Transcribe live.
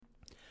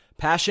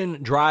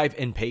Passion, drive,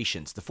 and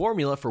patience. The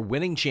formula for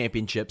winning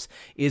championships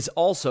is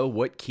also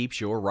what keeps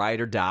your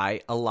ride or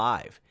die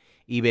alive.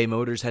 eBay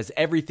Motors has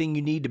everything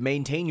you need to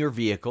maintain your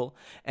vehicle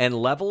and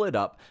level it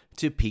up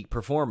to peak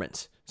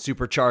performance.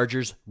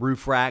 Superchargers,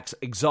 roof racks,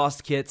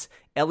 exhaust kits,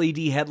 LED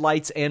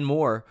headlights, and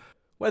more.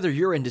 Whether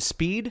you're into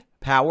speed,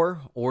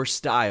 power, or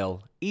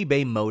style,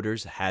 eBay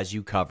Motors has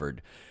you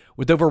covered.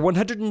 With over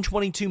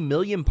 122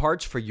 million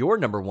parts for your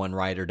number one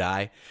ride or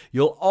die,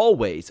 you'll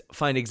always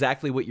find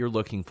exactly what you're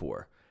looking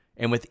for.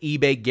 And with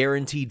eBay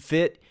Guaranteed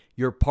Fit,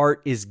 your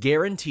part is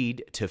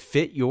guaranteed to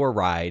fit your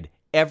ride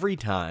every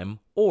time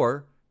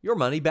or your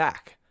money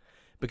back.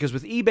 Because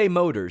with eBay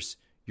Motors,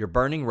 you're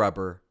burning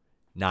rubber,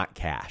 not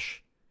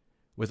cash.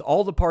 With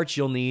all the parts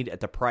you'll need at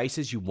the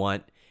prices you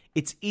want,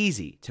 it's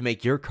easy to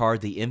make your car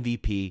the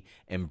MVP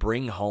and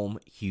bring home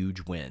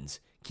huge wins.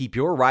 Keep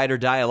your ride or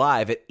die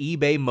alive at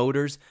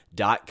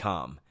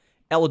ebaymotors.com.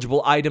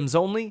 Eligible items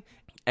only.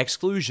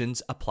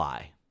 Exclusions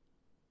apply.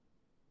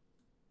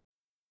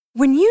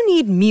 When you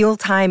need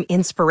mealtime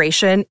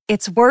inspiration,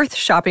 it's worth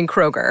shopping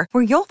Kroger,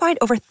 where you'll find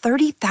over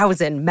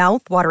 30,000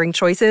 mouth-watering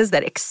choices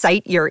that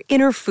excite your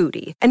inner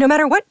foodie. And no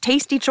matter what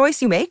tasty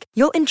choice you make,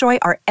 you'll enjoy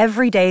our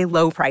everyday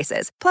low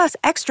prices, plus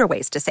extra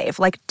ways to save,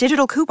 like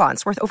digital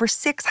coupons worth over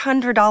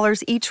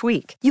 $600 each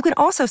week. You can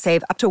also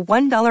save up to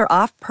 $1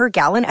 off per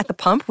gallon at the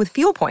pump with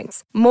fuel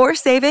points. More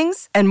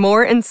savings and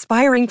more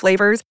inspiring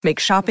flavors make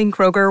shopping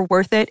Kroger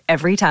worth it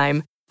every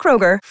time.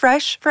 Kroger,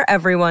 fresh for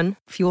everyone.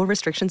 Fuel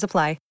restrictions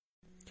apply.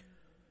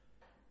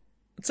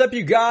 What's up,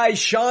 you guys?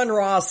 Sean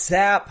Ross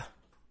Sapp,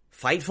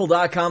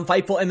 Fightful.com,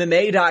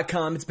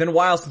 FightfulMMA.com. It's been a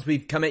while since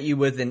we've come at you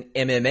with an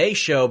MMA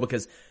show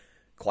because,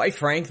 quite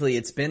frankly,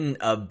 it's been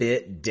a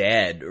bit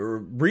dead. Or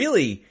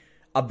really,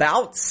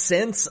 about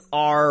since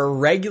our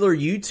regular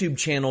YouTube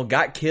channel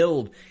got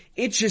killed,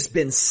 it's just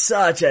been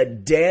such a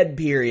dead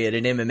period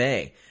in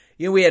MMA.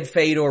 You know, we had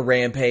Fedor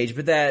Rampage,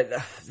 but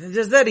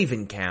does that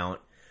even count?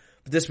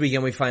 But this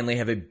weekend we finally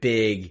have a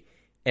big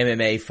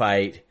MMA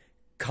fight.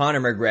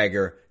 Conor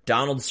McGregor,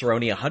 Donald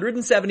Cerrone,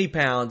 170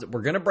 pounds.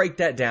 We're going to break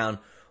that down.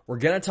 We're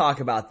going to talk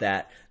about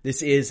that.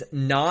 This is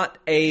not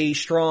a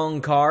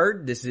strong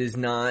card. This is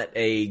not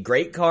a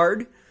great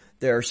card.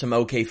 There are some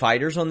okay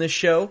fighters on this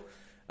show.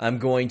 I'm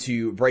going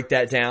to break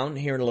that down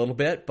here in a little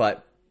bit.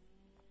 But,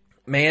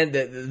 man,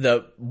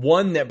 the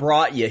one that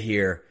brought you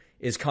here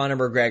is Conor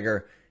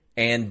McGregor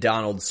and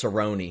Donald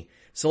Cerrone.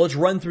 So let's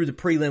run through the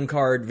prelim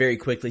card very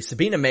quickly.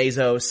 Sabina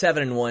Mazo,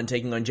 7-1,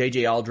 taking on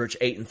J.J. Aldrich,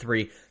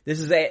 8-3. This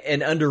is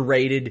an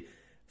underrated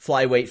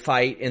flyweight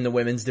fight in the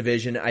women's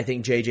division. I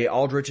think J.J.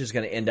 Aldrich is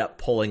going to end up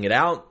pulling it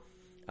out.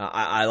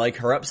 I like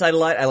her upside a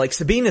lot. I like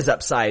Sabina's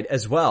upside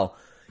as well.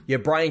 You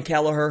have Brian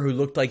Kelleher, who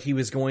looked like he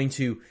was going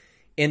to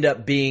end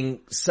up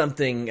being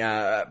something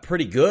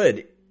pretty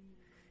good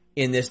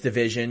in this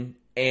division,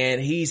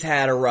 and he's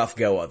had a rough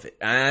go of it.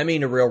 I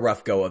mean a real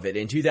rough go of it.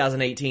 In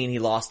 2018, he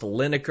lost to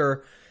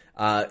Lineker.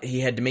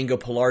 He had Domingo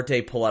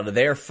Pilarte pull out of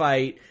their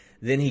fight.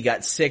 Then he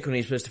got sick when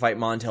he was supposed to fight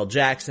Montel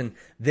Jackson.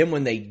 Then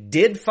when they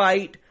did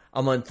fight,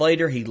 a month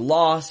later, he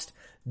lost.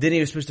 Then he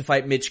was supposed to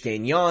fight Mitch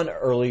Gagnon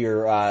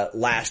earlier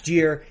last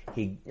year.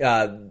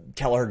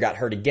 Kelleher got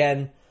hurt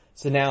again.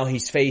 So now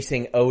he's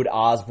facing Ode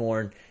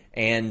Osborne.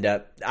 And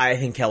I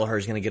think Kelleher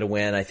is going to get a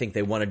win. I think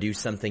they want to do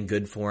something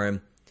good for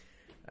him.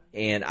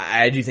 And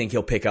I do think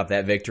he'll pick up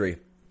that victory.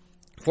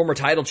 Former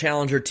title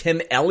challenger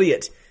Tim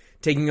Elliott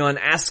taking on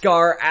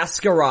Askar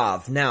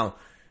Askarov. Now,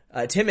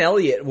 Tim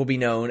Elliott will be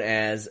known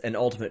as an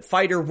Ultimate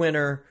Fighter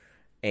winner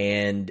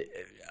and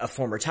a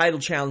former title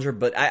challenger,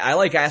 but I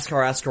like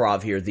Askar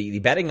Askarov here. The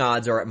betting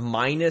odds are at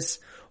minus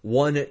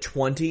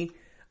 120.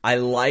 I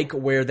like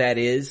where that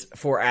is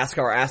for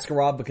Askar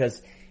Askarov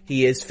because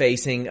he is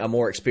facing a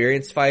more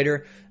experienced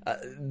fighter.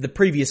 The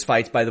previous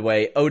fights, by the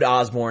way, Ode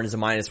Osborne is a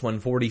minus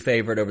 140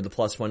 favorite over the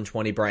plus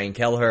 120 Brian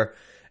Kelleher,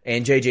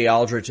 and J.J.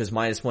 Aldrich is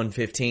minus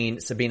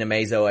 115, Sabina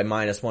Mazo at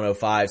minus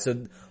 105.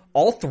 So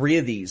all three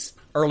of these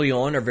early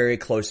on are very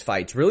close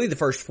fights. Really, the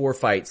first four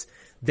fights,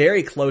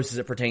 very close as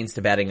it pertains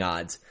to betting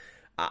odds.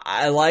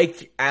 I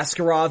like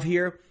Askarov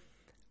here.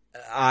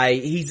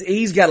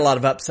 He's got a lot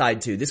of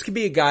upside too. This could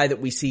be a guy that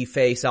we see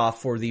face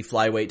off for the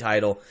flyweight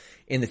title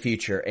in the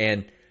future.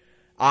 And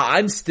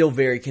I'm still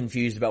very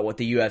confused about what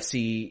the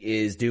UFC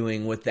is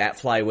doing with that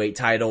flyweight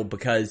title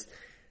because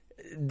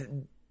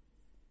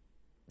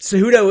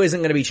Cejudo isn't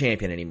going to be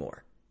champion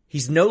anymore.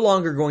 He's no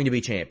longer going to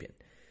be champion.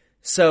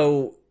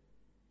 So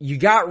you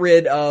got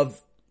rid of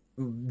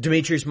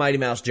Demetrius Mighty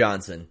Mouse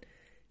Johnson.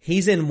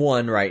 He's in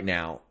one right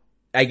now.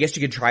 I guess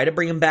you could try to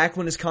bring him back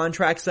when his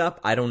contract's up.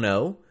 I don't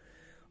know.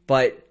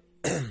 But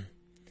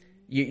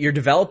you're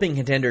developing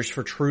contenders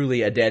for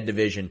truly a dead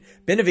division.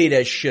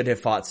 Benavidez should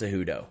have fought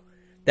Cejudo.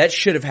 That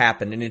should have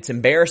happened, and it's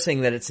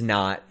embarrassing that it's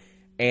not.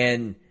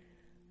 And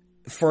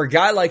for a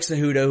guy like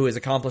Cejudo, who has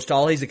accomplished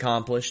all he's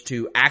accomplished,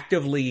 to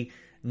actively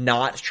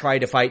not try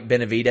to fight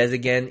Benavidez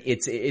again,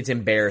 it's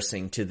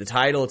embarrassing to the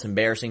title, it's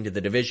embarrassing to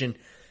the division,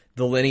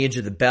 the lineage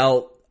of the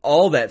belt,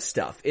 all that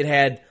stuff. It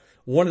had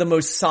one of the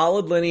most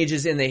solid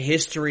lineages in the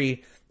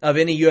history of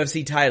any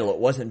UFC title. It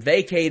wasn't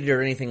vacated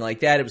or anything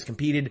like that. It was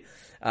competed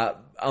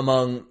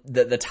among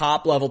the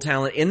top level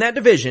talent in that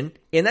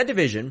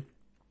division,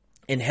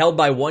 and held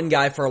by one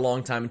guy for a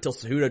long time until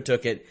Cejudo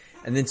took it,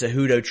 and then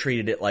Cejudo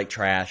treated it like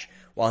trash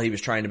while he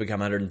was trying to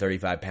become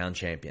 135-pound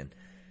champion.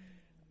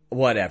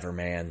 Whatever,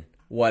 man.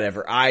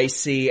 Whatever. I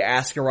see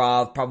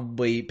Askarov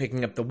probably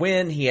picking up the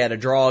win. He had a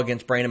draw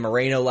against Brandon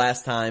Moreno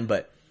last time,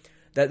 but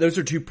those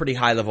are two pretty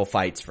high-level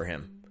fights for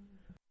him.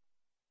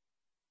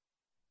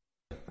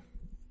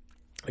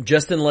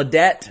 Justin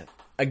Ledet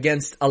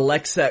against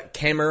Alexa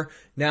Kamer.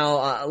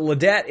 Now,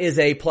 Ledet is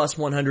a plus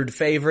 100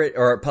 favorite,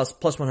 or plus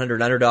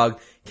 100 underdog.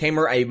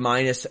 Kamer a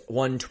minus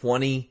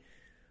 120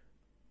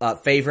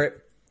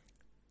 favorite.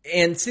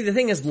 And see, the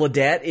thing is,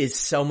 Ledet is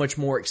so much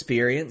more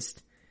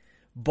experienced,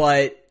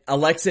 but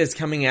Alexa is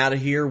coming out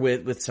of here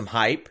with some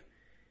hype.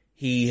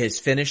 He has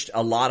finished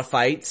a lot of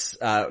fights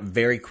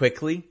very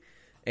quickly,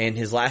 and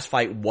his last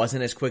fight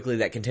wasn't as quickly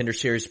that Contender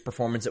Series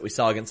performance that we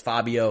saw against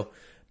Fabio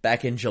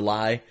back in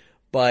July.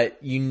 But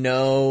you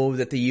know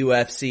that the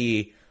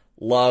UFC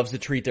loves to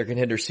treat their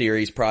Contender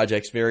Series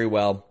projects very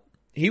well.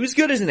 He was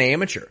good as an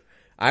amateur.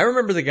 I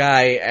remember the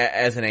guy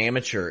as an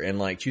amateur in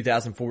like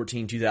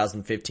 2014,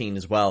 2015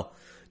 as well,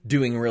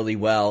 doing really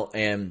well,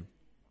 and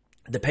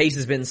the pace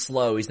has been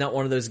slow. He's not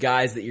one of those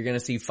guys that you're going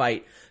to see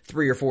fight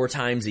 3 or 4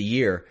 times a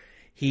year.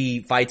 He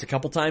fights a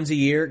couple times a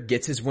year,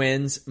 gets his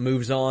wins,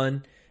 moves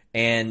on,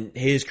 and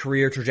his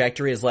career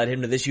trajectory has led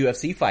him to this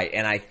UFC fight,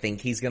 and I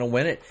think he's going to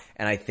win it.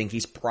 And I think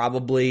he's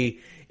probably,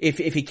 if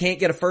he can't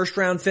get a first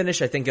round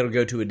finish, I think it'll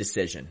go to a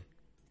decision.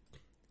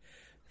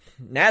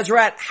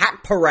 Nasrat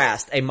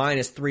Haqparast, a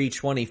minus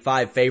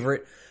 325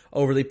 favorite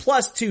over the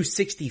plus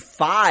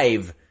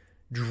 265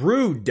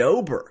 Drew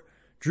Dober.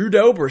 Drew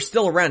Dober is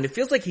still around. It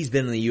feels like he's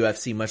been in the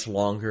UFC much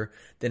longer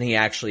than he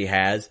actually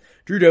has.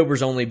 Drew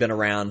Dober's only been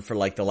around for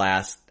like the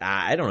last,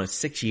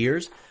 6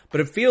 years.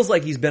 But it feels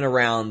like he's been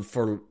around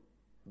for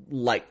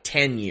like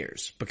 10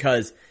 years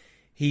because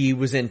he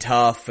was in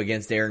Tough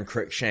against Aaron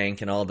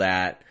Cruikshank and all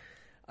that.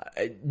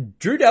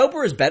 Drew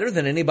Dober is better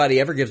than anybody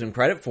ever gives him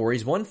credit for.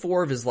 He's won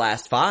 4 of his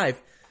last 5.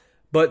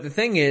 But the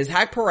thing is,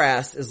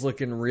 Haqparast is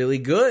looking really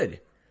good.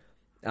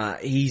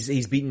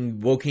 He's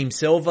beaten Joaquim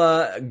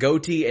Silva,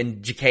 Gotti,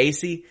 and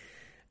Jacasey.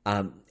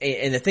 And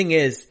the thing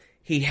is,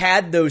 he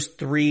had those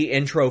 3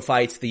 intro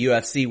fights to the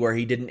UFC where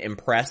he didn't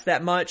impress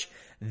that much.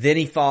 Then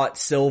he fought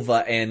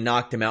Silva and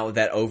knocked him out with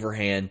that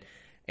overhand.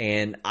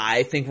 And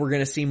I think we're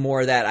going to see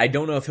more of that. I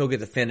don't know if he'll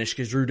get the finish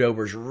because Drew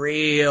Dober's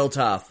real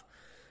tough.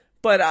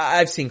 But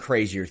I've seen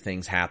crazier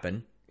things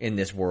happen in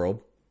this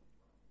world.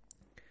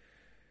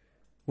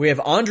 We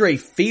have Andre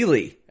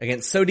Fili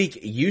against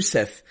Sodiq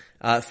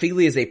Yusuff.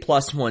 Fili is a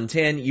plus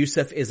 110.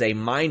 Yusuff is a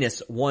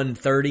minus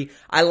 130.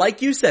 I like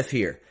Yusuff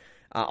here.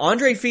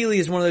 Andre Fili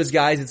is one of those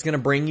guys that's going to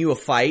bring you a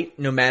fight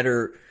no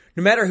matter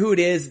who it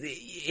is.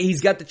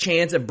 He's got the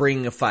chance of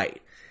bringing a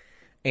fight.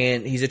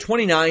 And he's a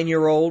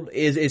 29-year-old,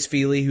 is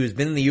Fili, who's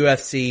been in the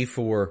UFC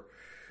for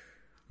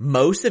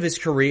most of his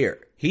career.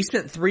 He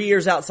spent 3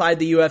 years outside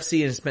the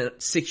UFC and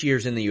spent 6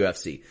 years in the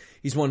UFC.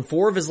 He's won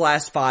 4 of his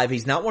last 5.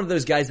 He's not one of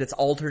those guys that's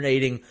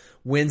alternating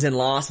wins and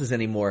losses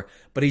anymore.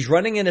 But he's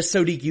running into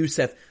Sodiq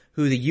Yusuff,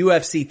 who the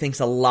UFC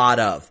thinks a lot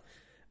of.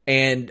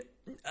 And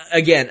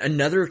again,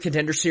 another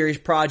Contender Series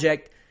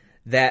project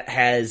that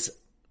has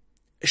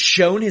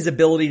shown his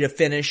ability to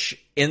finish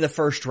in the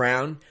first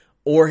round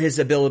or his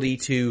ability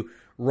to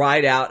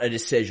ride out a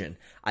decision.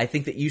 I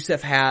think that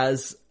Yusuff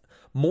has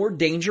more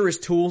dangerous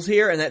tools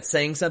here, and that's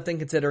saying something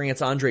considering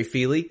it's Andre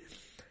Fili,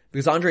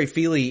 because Andre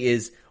Fili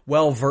is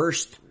well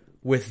versed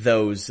with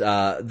those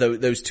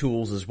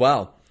tools as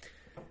well.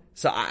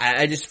 So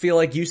I just feel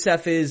like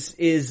Yusuff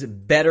is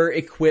better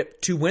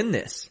equipped to win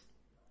this.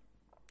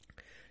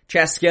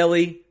 Chas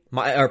Skelly,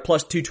 or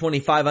plus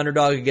 225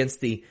 underdog against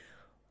the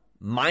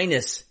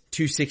minus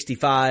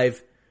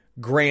 265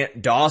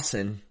 Grant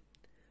Dawson.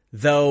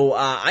 Though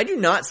I do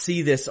not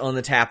see this on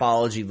the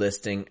Tapology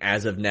listing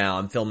as of now.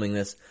 I'm filming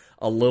this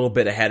a little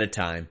bit ahead of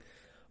time.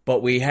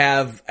 But we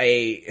have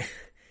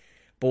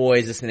boy,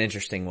 is this an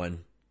interesting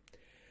one.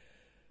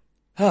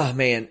 Oh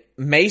man,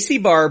 Macy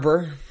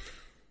Barber,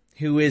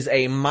 who is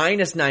a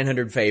minus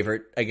 900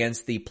 favorite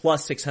against the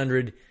plus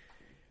 600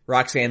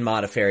 Roxanne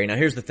Modafferi. Now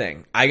here's the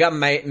thing. I got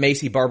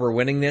Macy Barber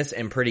winning this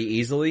and pretty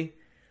easily.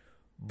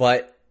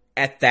 But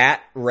at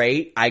that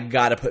rate, I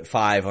gotta put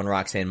 5 on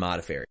Roxanne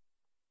Modafferi.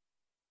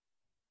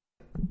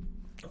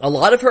 A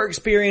lot of her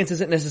experience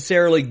isn't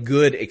necessarily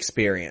good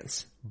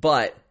experience,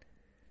 but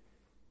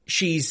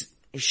she's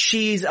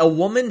a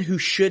woman who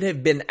should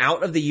have been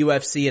out of the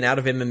UFC and out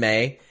of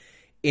MMA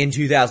in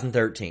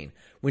 2013.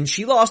 When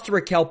she lost to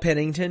Raquel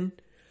Pennington,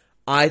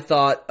 I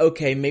thought,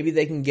 okay, maybe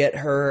they can get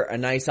her a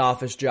nice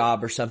office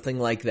job or something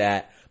like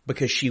that,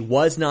 because she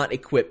was not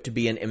equipped to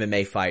be an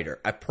MMA fighter,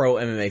 a pro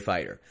MMA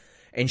fighter.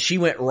 And she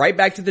went right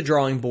back to the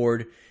drawing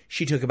board.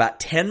 She took about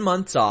 10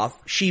 months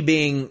off, she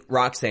being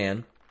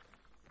Roxanne.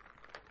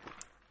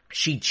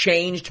 She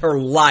changed her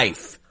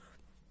life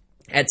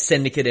at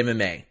Syndicate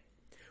MMA.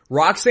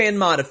 Roxanne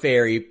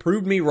Modafferi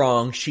proved me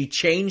wrong. She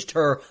changed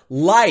her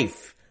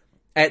life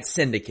at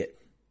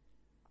Syndicate.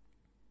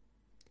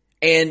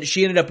 And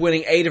she ended up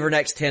winning 8 of her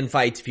next 10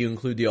 fights if you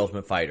include the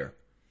Ultimate Fighter.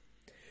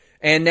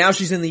 And now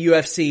she's in the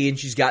UFC and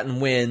she's gotten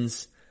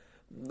wins.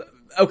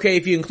 Okay,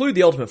 if you include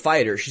the Ultimate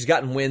Fighter, she's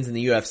gotten wins in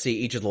the UFC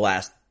each of the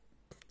last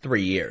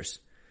 3 years.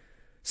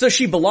 So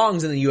she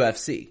belongs in the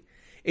UFC.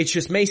 It's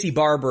just Maycee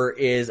Barber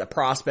is a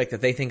prospect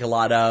that they think a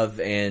lot of,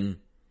 and,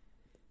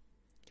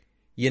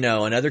 you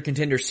know, another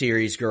Contender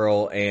Series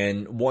girl,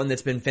 and one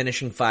that's been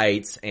finishing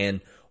fights,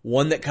 and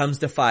one that comes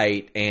to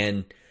fight,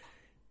 and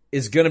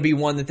is going to be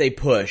one that they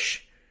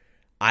push.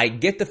 I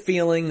get the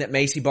feeling that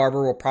Maycee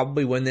Barber will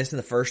probably win this in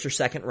the first or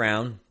second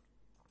round,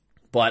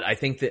 but I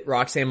think that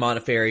Roxanne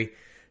Modafferi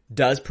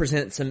does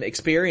present some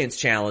experience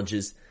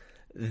challenges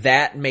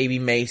that maybe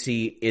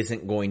Maycee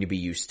isn't going to be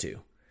used to.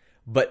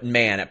 But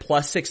man, at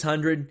plus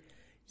 600,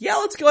 yeah,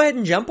 let's go ahead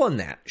and jump on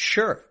that.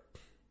 Sure.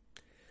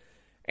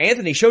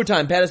 Anthony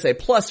Showtime Pettis, a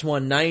plus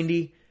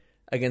 190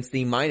 against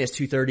the minus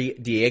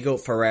 230 Diego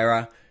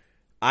Ferreira.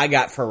 I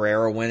got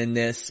Ferreira winning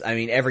this. I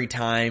mean, every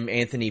time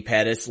Anthony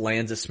Pettis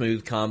lands a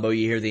smooth combo,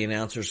 you hear the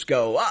announcers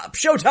go, up,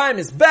 Showtime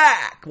is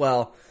back!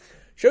 Well,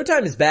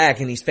 Showtime is back,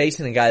 and he's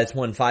facing a guy that's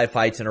won 5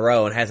 fights in a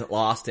row and hasn't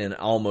lost in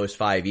almost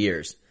 5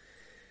 years.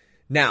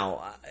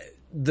 Now,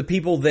 the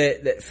people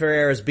that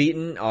Ferreira's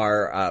beaten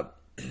are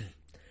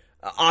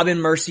Aubin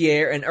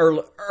Mercier and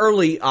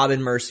early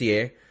Aubin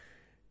Mercier.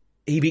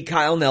 He beat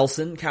Kyle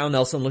Nelson. Kyle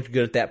Nelson looked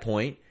good at that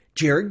point.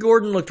 Jared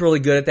Gordon looked really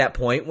good at that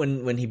point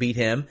when he beat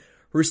him.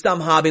 Rustam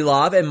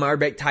Khabilov and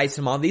Marbek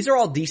Taisimov. These are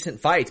all decent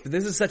fights, but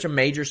this is such a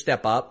major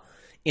step up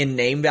in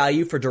name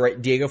value for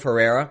Diego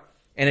Ferreira,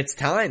 and it's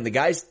time. The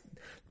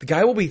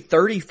guy will be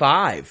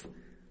 35.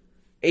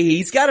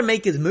 He's got to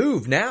make his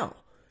move now.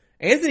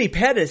 Anthony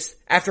Pettis,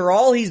 after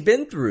all he's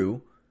been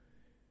through,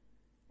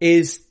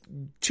 is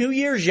 2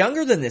 years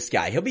younger than this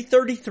guy. He'll be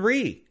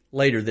 33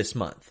 later this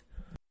month.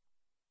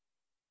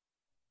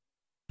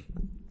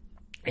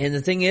 And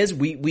the thing is,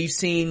 we've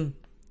seen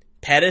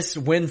Pettis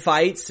win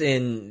fights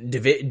in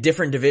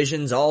different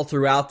divisions all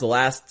throughout the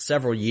last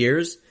several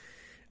years.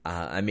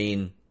 I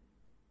mean,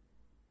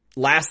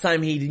 last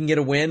time he didn't get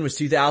a win was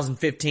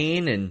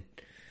 2015, and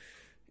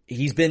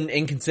he's been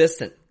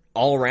inconsistent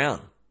all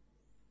around.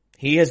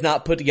 He has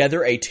not put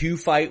together a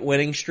 2-fight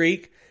winning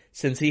streak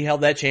since he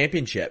held that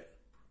championship.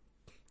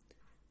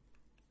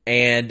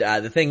 And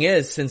the thing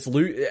is, since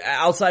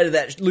outside of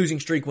that losing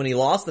streak when he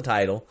lost the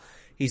title,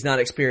 he's not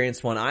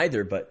experienced one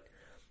either. But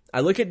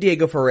I look at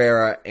Diego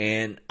Ferreira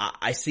and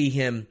I see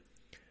him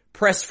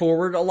press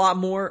forward a lot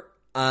more.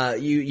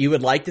 You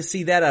would like to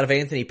see that out of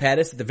Anthony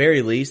Pettis at the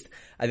very least.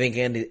 I think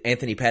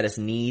Anthony Pettis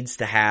needs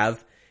to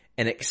have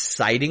an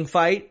exciting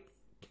fight.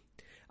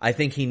 I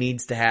think he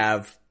needs to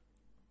have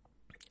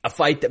a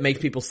fight that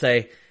makes people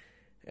say,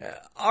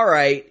 all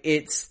right,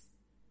 it's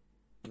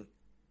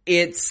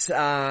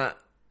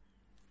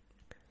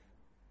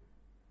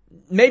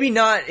maybe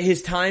not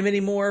his time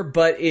anymore,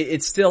 but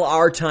it's still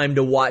our time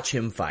to watch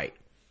him fight.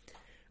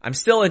 I'm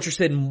still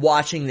interested in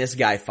watching this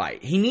guy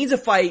fight. He needs a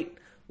fight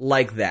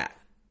like that.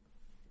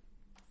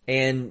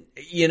 And,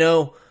 you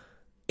know,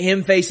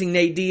 him facing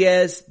Nate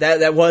Diaz,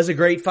 that was a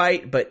great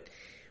fight, but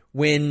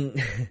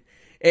when,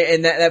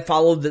 and that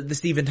followed the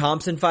Stephen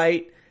Thompson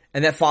fight,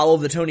 and that followed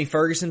the Tony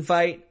Ferguson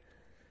fight.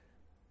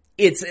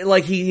 It's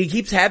like he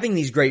keeps having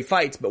these great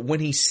fights, but when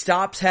he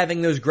stops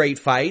having those great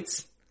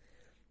fights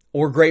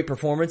or great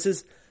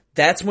performances,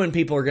 that's when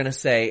people are going to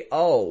say,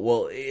 oh,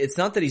 well, it's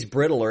not that he's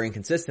brittle or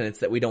inconsistent, it's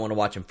that we don't want to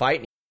watch him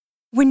fight.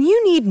 When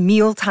you need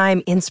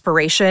mealtime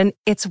inspiration,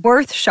 it's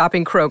worth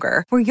shopping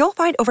Kroger, where you'll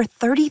find over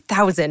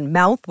 30,000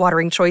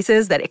 mouth-watering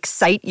choices that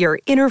excite your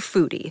inner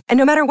foodie. And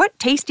no matter what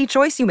tasty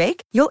choice you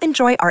make, you'll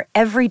enjoy our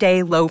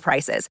everyday low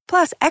prices,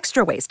 plus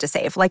extra ways to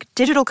save, like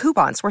digital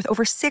coupons worth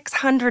over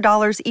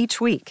 $600 each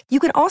week. You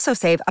can also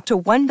save up to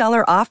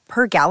 $1 off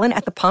per gallon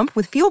at the pump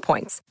with fuel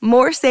points.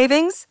 More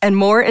savings and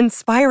more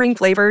inspiring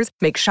flavors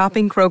make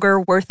shopping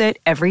Kroger worth it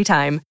every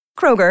time.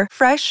 Kroger,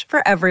 fresh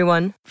for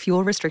everyone.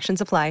 Fuel restrictions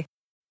apply.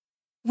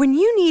 When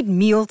you need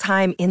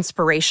mealtime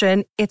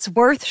inspiration, it's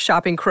worth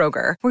shopping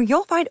Kroger, where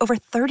you'll find over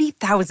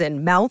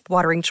 30,000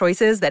 mouth-watering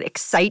choices that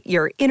excite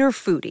your inner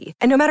foodie.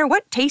 And no matter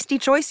what tasty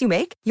choice you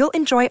make, you'll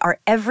enjoy our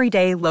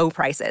everyday low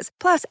prices,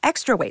 plus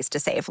extra ways to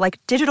save,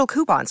 like digital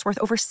coupons worth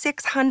over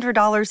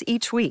 $600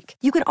 each week.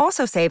 You can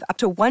also save up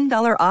to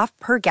 $1 off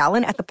per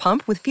gallon at the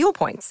pump with fuel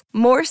points.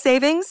 More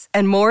savings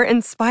and more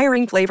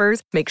inspiring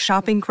flavors make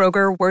shopping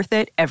Kroger worth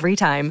it every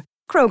time.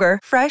 Kroger,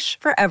 fresh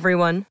for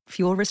everyone.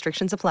 Fuel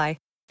restrictions apply.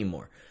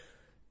 Anymore.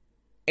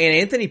 And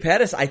Anthony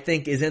Pettis, I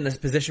think, is in this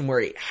position where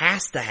he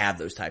has to have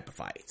those type of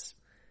fights.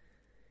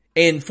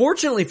 And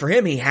fortunately for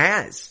him, he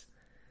has.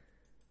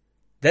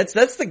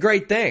 That's the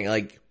great thing.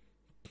 Like,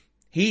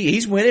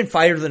 he's winning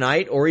fight of the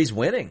night or he's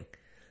winning.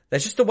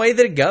 That's just the way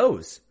that it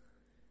goes.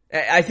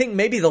 I think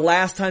maybe the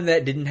last time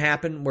that didn't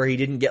happen, where he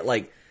didn't get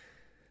like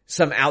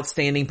some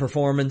outstanding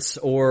performance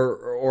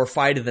or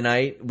fight of the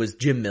night, was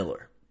Jim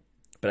Miller.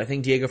 But I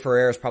think Diego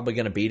Ferreira is probably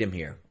going to beat him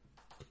here.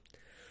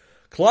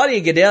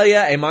 Claudia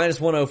Gadelha, a minus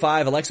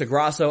 105. Alexa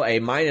Grasso, a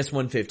minus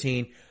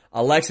 115.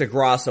 Alexa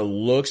Grasso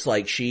looks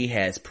like she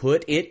has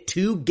put it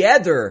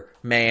together,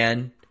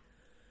 man.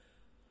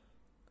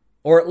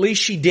 Or at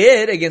least she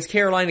did against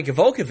Karolina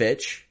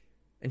Kowalkiewicz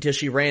until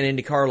she ran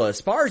into Carla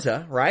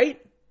Esparza,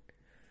 right?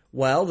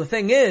 Well, the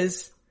thing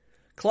is,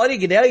 Claudia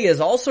Gadelha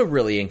is also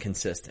really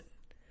inconsistent.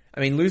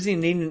 I mean,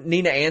 losing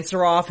Nina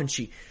Ansaroff, and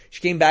she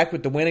came back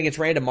with the win against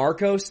Randa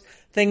Markos.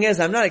 Thing is,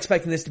 I'm not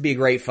expecting this to be a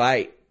great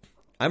fight.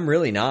 I'm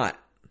really not.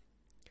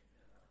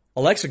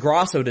 Alexa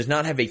Grasso does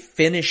not have a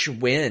finish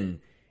win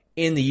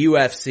in the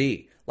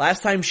UFC.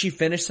 Last time she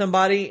finished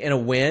somebody in a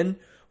win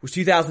was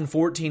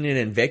 2014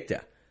 in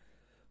Invicta.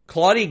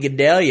 Claudia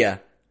Gadelha,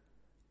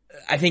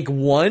 I think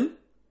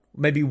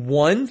maybe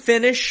one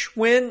finish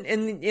win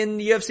in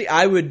the UFC.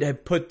 I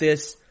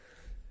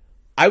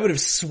would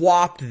have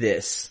swapped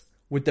this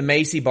with the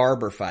Macy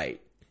Barber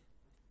fight.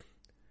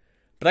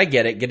 But I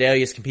get it.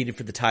 Gadelha's competed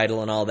for the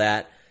title and all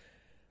that.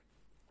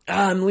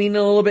 I'm leaning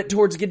a little bit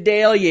towards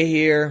Gadelha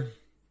here.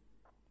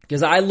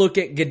 Because I look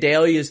at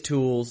Gadelha's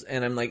tools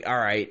and I'm like, all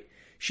right,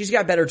 she's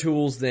got better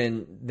tools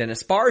than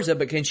Esparza,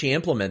 but can she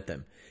implement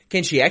them?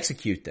 Can she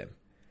execute them?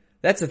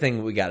 That's the thing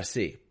that we gotta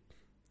see.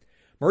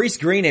 Maurice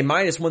Green, a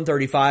minus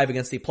 135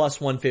 against the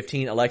plus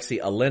 115 Alexei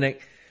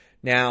Oleinik.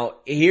 Now,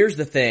 here's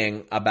the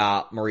thing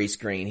about Maurice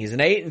Green. He's an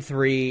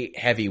 8-3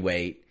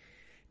 heavyweight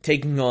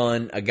taking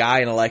on a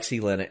guy in Alexei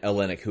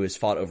Oleinik who has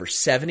fought over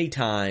 70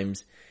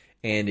 times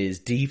and is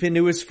deep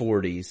into his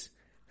 40s.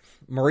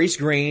 Maurice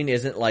Green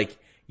isn't like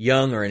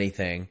young or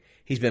anything.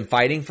 He's been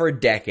fighting for a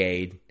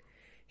decade.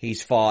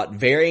 He's fought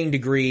varying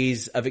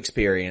degrees of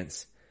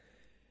experience.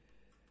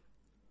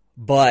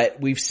 But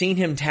we've seen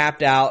him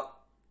tapped out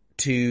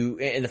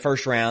in the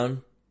first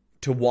round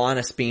to Juan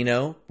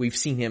Espino. We've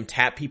seen him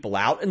tap people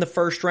out in the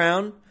first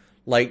round,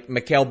 like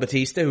Mikel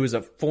Batista, who was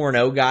a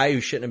 4-0 guy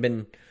who shouldn't have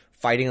been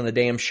fighting on the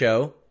damn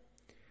show.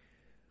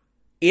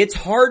 It's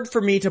hard for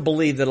me to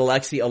believe that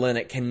Alexei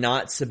Oleinik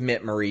cannot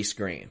submit Maurice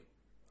Green.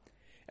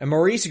 And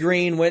Maurice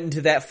Green went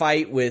into that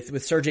fight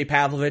with Sergey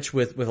Pavlovich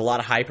with a lot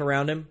of hype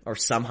around him, or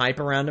some hype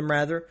around him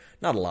rather.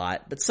 Not a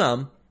lot, but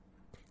some.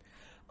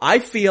 I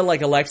feel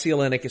like Alexei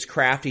Oleinik is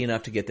crafty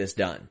enough to get this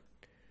done.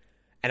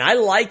 And I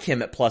like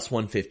him at plus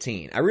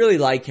 115. I really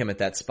like him at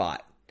that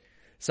spot.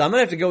 So I'm going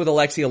to have to go with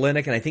Alexei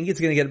Oleinik, and I think he's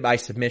going to get it by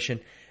submission.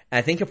 And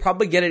I think he'll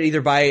probably get it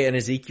either by an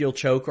Ezekiel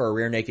choke or a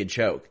rear naked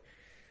choke.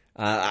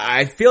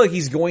 I feel like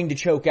he's going to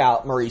choke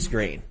out Maurice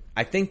Green.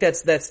 I think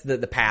that's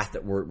the path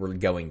that we're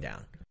going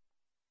down.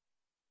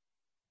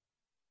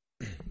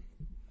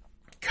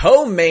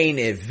 Co-main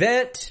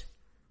event.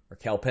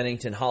 Raquel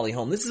Pennington, Holly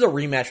Holm. This is a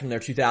rematch from their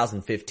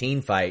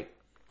 2015 fight.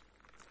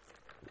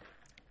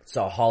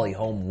 Saw Holly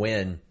Holm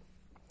win.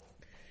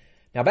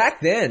 Now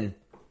back then,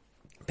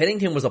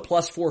 Pennington was a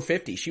plus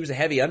 450. She was a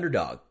heavy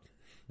underdog.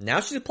 Now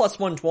she's a plus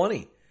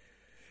 120.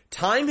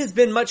 Time has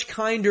been much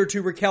kinder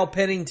to Raquel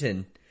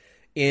Pennington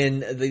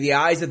in the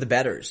eyes of the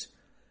bettors.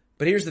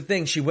 But here's the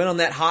thing. She went on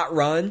that hot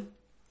run,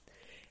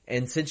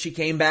 and since she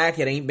came back,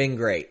 it ain't been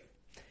great.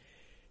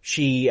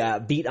 She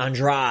beat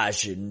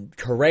Andrade and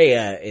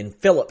Correa and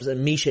Phillips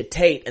and Miesha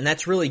Tate, and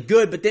that's really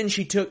good, but then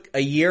she took a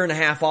year and a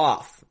half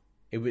off.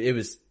 It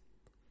was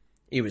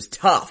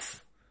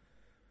tough.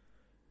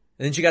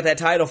 And then she got that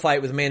title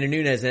fight with Amanda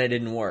Nunes, and it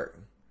didn't work.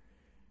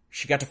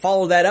 She got to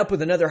follow that up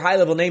with another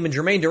high-level name in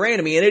Jermaine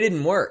Durandamy, and it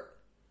didn't work.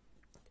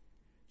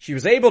 She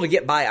was able to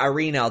get by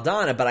Irene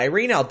Aldana, but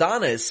Irene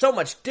Aldana is so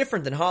much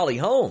different than Holly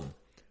Holm.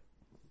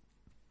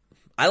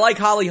 I like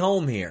Holly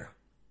Holm here.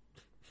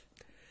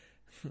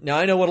 Now,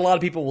 I know what a lot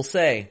of people will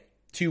say.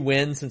 2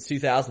 wins since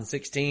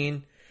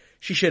 2016.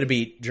 She should have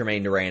beat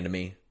Jermaine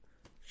Durandamy.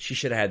 She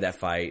should have had that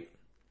fight.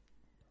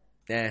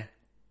 I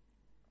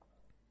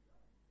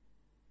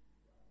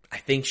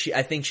think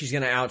she's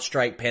going to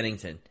outstrike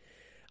Pennington.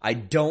 I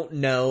don't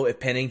know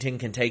if Pennington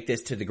can take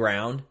this to the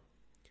ground,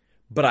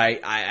 but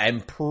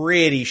I'm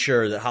pretty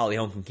sure that Holly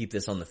Holm can keep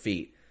this on the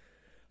feet.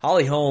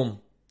 Holly Holm,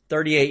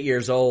 38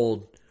 years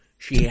old.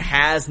 She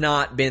has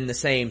not been the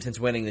same since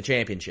winning the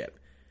championship.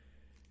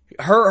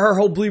 Her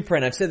whole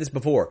blueprint, I've said this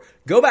before.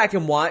 Go back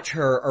and watch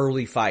her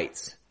early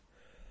fights.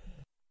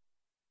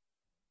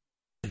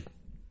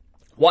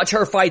 Watch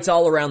her fights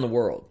all around the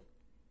world.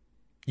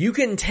 You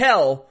can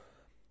tell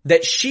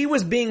that she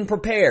was being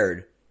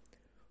prepared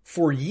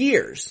for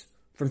years,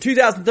 from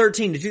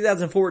 2013 to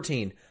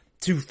 2014,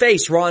 to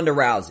face Ronda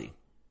Rousey.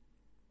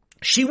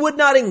 She would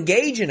not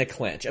engage in a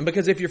clinch. And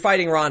because if you're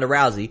fighting Ronda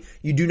Rousey,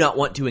 you do not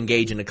want to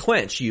engage in a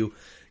clinch. You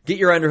get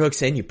your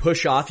underhooks in, you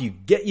push off, you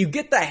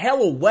get the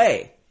hell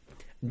away.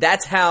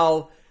 That's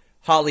how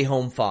Holly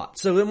Holm fought.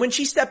 So then when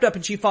she stepped up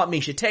and she fought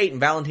Miesha Tate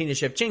and Valentina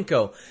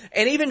Shevchenko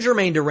and even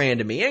Jermaine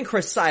Durandamy and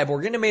Chris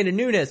Cyborg and Amanda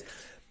Nunes,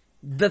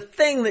 the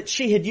thing that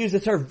she had used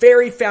as her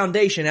very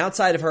foundation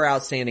outside of her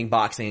outstanding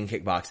boxing and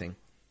kickboxing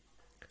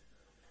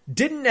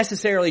didn't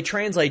necessarily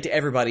translate to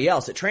everybody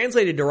else. It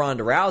translated to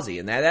Ronda Rousey,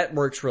 and that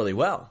works really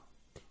well.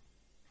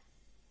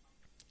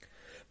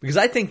 Because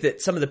I think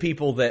that some of the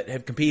people that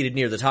have competed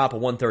near the top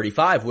of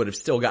 135 would have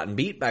still gotten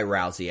beat by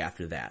Rousey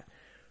after that.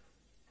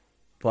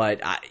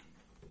 But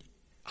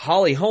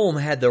Holly Holm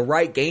had the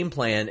right game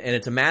plan, and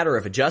it's a matter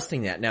of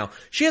adjusting that. Now,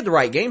 she had the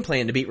right game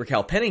plan to beat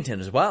Raquel Pennington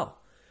as well.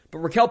 But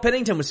Raquel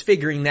Pennington was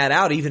figuring that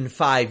out even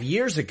 5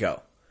 years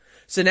ago.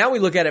 So now we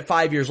look at it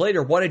 5 years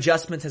later, what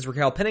adjustments has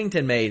Raquel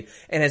Pennington made,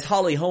 and has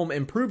Holly Holm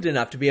improved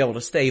enough to be able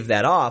to stave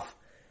that off?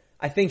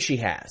 I think she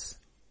has.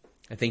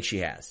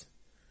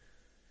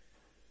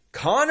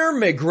 Conor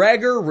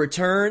McGregor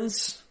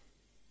returns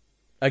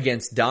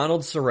against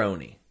Donald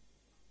Cerrone.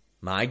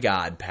 My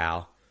God,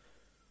 pal.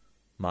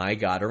 My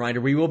God. A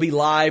reminder, we will be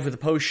live with a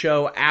post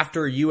show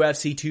after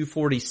UFC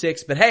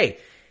 246. But hey,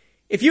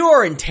 if you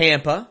are in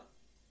Tampa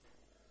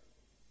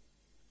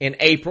in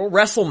April,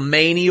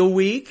 WrestleMania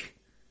week,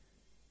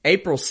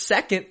 April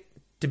 2nd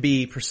to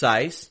be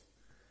precise,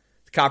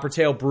 the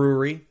Coppertail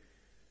Brewery,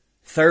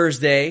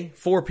 Thursday,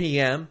 4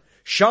 p.m.,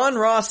 Sean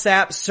Ross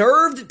Sapp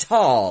served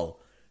tall,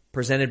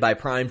 presented by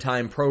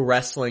Primetime Pro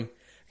Wrestling.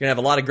 You're going to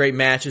have a lot of great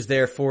matches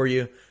there for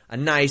you. A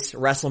nice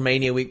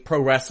WrestleMania week pro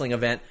wrestling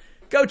event.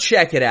 Go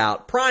check it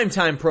out.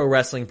 Primetime Pro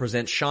Wrestling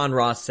presents Sean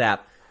Ross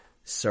Sapp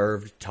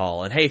served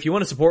tall. And hey, if you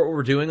want to support what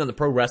we're doing on the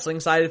pro wrestling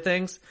side of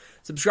things,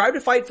 subscribe to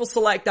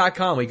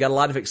FightfulSelect.com. We got a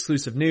lot of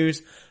exclusive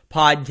news,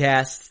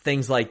 podcasts,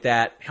 things like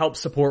that. Help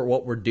support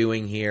what we're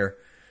doing here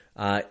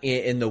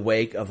in the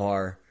wake of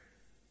our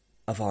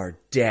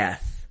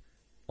death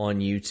on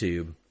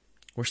YouTube.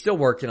 We're still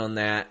working on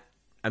that.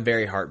 I'm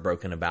very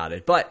heartbroken about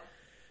it. But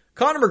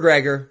Conor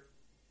McGregor,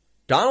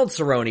 Donald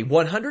Cerrone,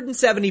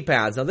 170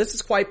 pounds. Now this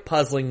is quite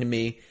puzzling to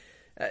me.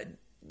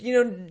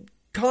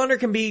 Conor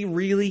can be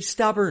really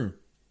stubborn.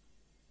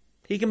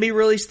 He can be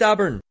really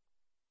stubborn.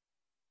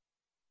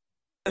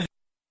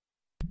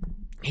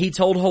 He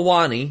told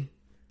Helwani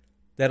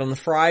that on the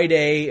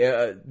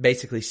Friday,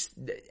 basically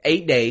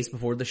 8 days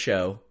before the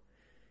show,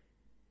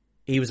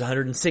 he was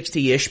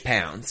 160-ish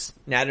pounds.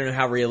 Now, I don't know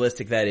how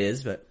realistic that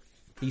is, but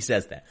he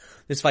says that.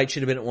 This fight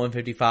should have been at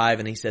 155,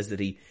 and he says that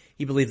he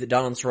believed that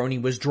Donald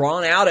Cerrone was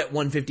drawn out at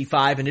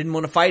 155 and didn't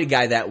want to fight a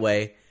guy that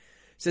way.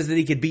 Says that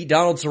he could beat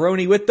Donald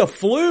Cerrone with the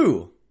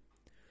flu.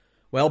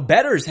 Well,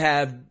 bettors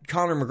have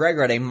Conor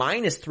McGregor at a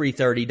minus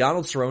 330,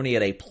 Donald Cerrone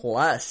at a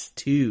plus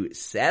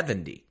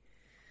 270.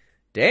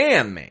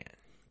 Damn, man.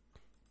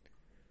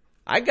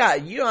 I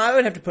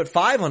would have to put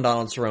 5 on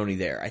Donald Cerrone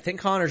there. I think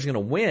Conor's going to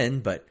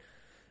win, but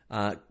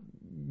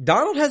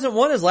Donald hasn't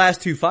won his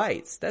last 2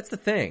 fights. That's the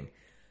thing.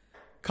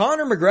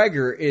 Conor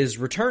McGregor is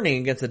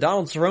returning against a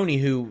Donald Cerrone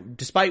who,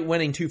 despite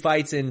winning 2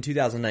 fights in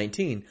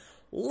 2019,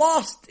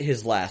 lost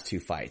his last 2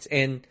 fights.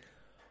 And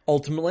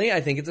ultimately, I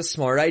think it's a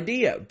smart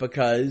idea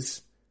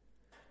because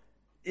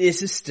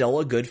this is still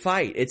a good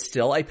fight. It's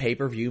still a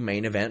pay-per-view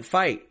main event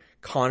fight.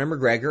 Conor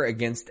McGregor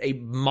against a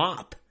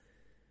mop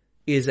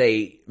is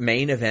a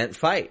main event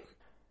fight.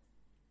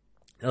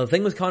 Now, the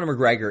thing with Conor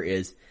McGregor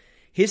is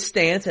his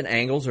stance and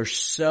angles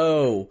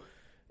are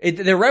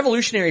they're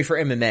revolutionary for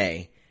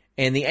MMA,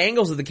 and the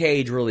angles of the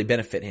cage really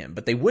benefit him,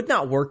 but they would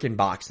not work in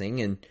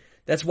boxing, and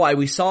that's why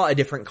we saw a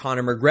different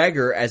Conor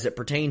McGregor as it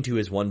pertained to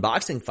his one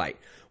boxing fight.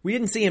 We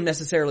didn't see him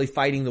necessarily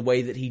fighting the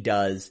way that he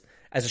does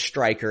as a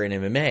striker in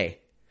MMA.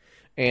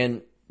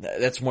 And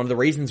that's one of the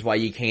reasons why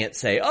you can't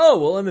say, oh,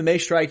 well, MMA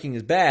striking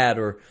is bad,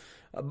 or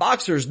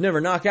boxers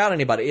never knock out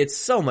anybody. It's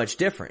so much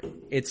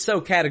different. It's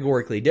so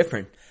categorically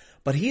different.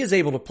 But he is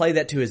able to play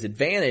that to his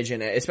advantage,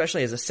 and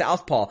especially as a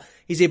southpaw,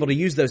 he's able to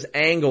use those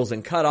angles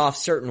and cut off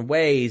certain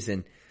ways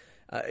and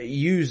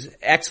use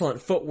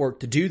excellent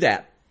footwork to do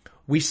that.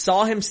 We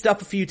saw him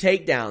stuff a few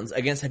takedowns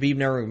against Khabib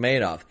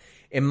Nurmagomedov.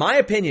 In my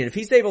opinion, if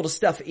he's able to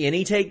stuff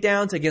any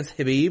takedowns against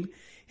Khabib,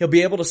 he'll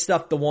be able to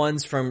stuff the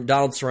ones from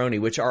Donald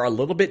Cerrone, which are a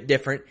little bit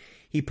different.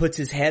 He puts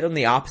his head on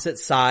the opposite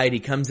side. He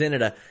comes in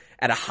at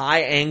a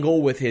high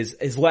angle with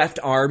his left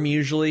arm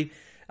usually,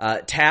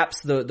 taps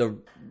the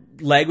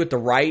leg with the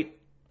right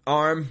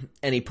arm,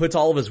 and he puts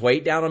all of his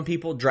weight down on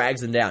people,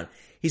 drags them down.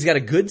 He's got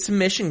a good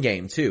submission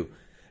game too.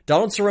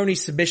 Donald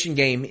Cerrone's submission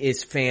game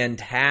is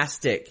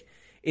fantastic.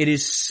 It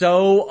is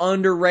so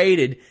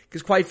underrated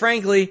because, quite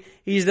frankly,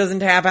 he just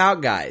doesn't tap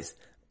out guys.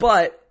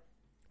 But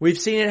we've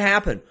seen it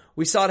happen.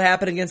 We saw it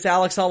happen against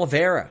Alex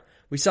Oliveira.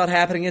 We saw it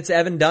happen against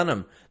Evan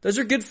Dunham. Those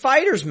are good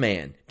fighters,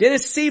 man.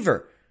 Dennis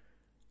Seaver,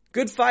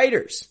 good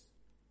fighters.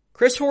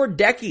 Chris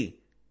Hordecki,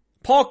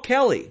 Paul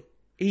Kelly.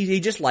 He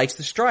just likes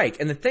to strike.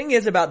 And the thing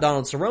is about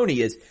Donald Cerrone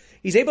is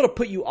he's able to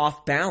put you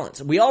off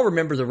balance. We all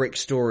remember the Rick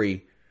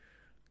Story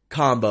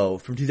combo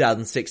from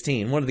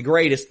 2016, one of the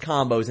greatest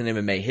combos in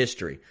MMA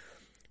history,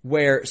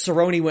 where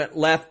Cerrone went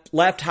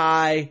left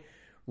high,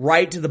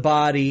 right to the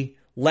body,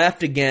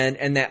 left again,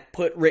 and that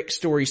put Rick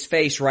Story's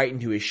face right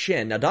into his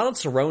shin. Now, Donald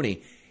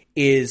Cerrone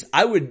is,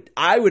 I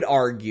would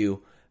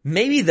argue,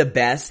 maybe the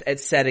best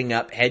at setting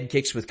up head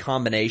kicks with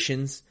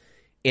combinations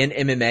in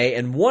MMA,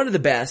 and one of the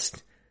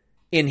best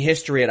in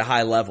history at a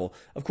high level.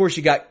 Of course,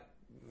 you got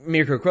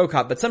Mirko Cro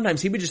Cop, but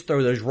sometimes he would just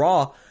throw those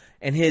raw,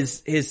 and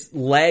his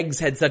legs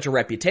had such a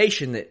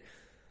reputation that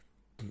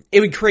it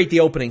would create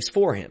the openings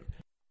for him.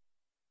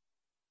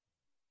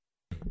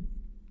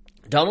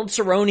 Donald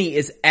Cerrone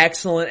is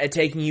excellent at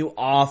taking you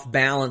off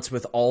balance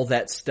with all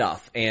that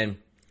stuff, and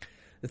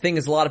The thing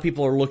is, a lot of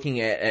people are looking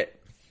at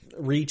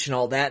reach and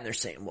all that, and they're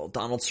saying, well,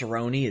 Donald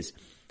Cerrone is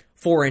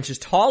 4 inches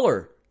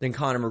taller than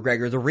Conor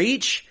McGregor. The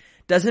reach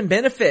doesn't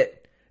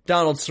benefit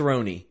Donald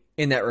Cerrone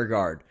in that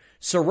regard.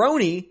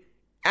 Cerrone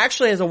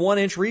actually has a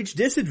 1-inch reach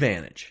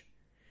disadvantage.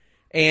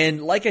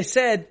 And like I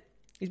said,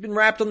 he's been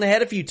rapped on the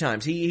head a few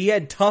times. He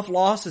had tough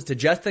losses to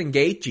Justin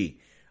Gaethje.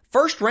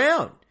 First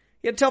round.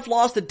 He had a tough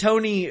loss to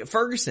Tony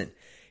Ferguson.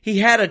 He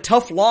had a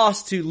tough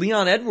loss to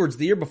Leon Edwards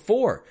the year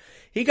before.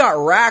 He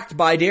got racked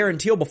by Darren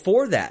Till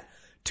before that.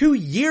 2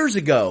 years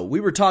ago, we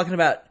were talking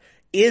about,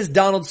 is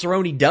Donald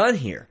Cerrone done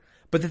here?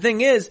 But the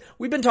thing is,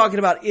 we've been talking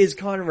about, is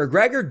Conor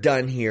McGregor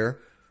done here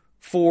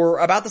for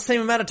about the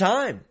same amount of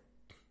time.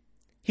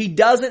 He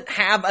doesn't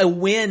have a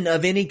win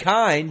of any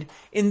kind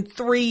in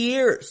 3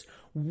 years.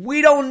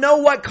 We don't know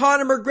what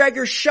Conor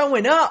McGregor's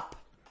showing up.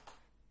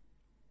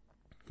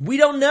 We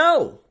don't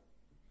know.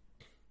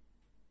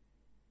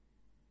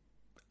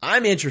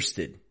 I'm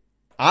interested.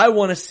 I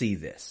want to see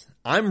this.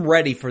 I'm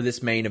ready for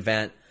this main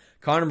event.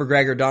 Conor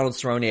McGregor, Donald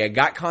Cerrone. I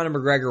got Conor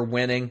McGregor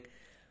winning.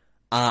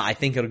 I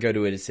think it'll go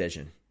to a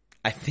decision.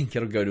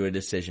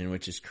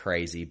 Which is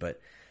crazy,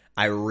 but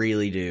I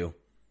really do.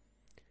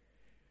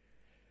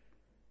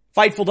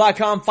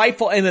 Fightful.com,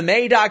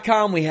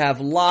 FightfulMMA.com. We have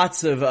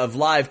lots of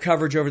live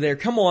coverage over there.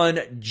 Come on,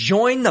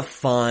 join the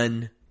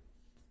fun.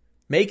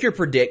 Make your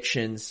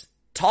predictions.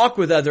 Talk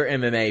with other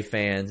MMA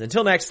fans.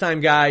 Until next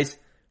time, guys,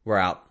 we're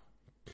out.